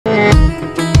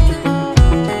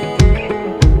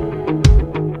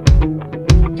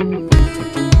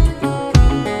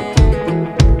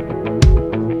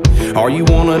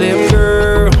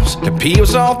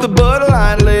girls off the Bud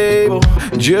Light label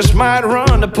just might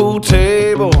run the pool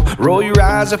table. Roll your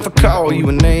eyes if I call you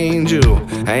an angel.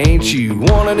 Ain't you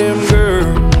one of them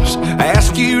girls?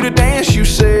 Ask you to dance, you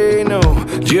say no,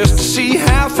 just to see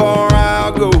how far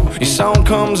I'll go. Your song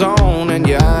comes on and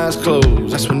your eyes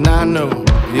close, that's when I know,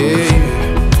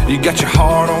 yeah. You got your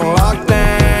heart on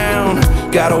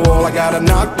lockdown, got a wall I gotta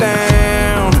knock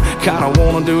down. Kinda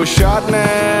wanna do a shot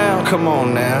now, come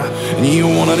on now. And you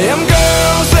one of them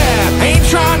girls that ain't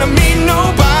trying to meet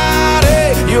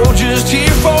nobody, you're just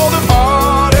here for the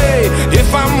party. If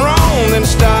I'm wrong, then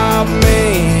stop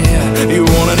me. You're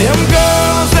one of them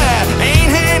girls that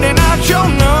ain't handing out your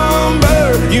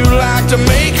number. You like to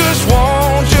make us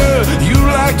want you, you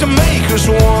like to make us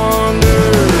wonder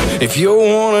if you're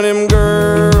one of them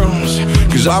girls.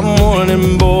 Cause I'm one of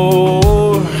them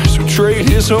boys who trade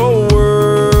his whole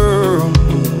world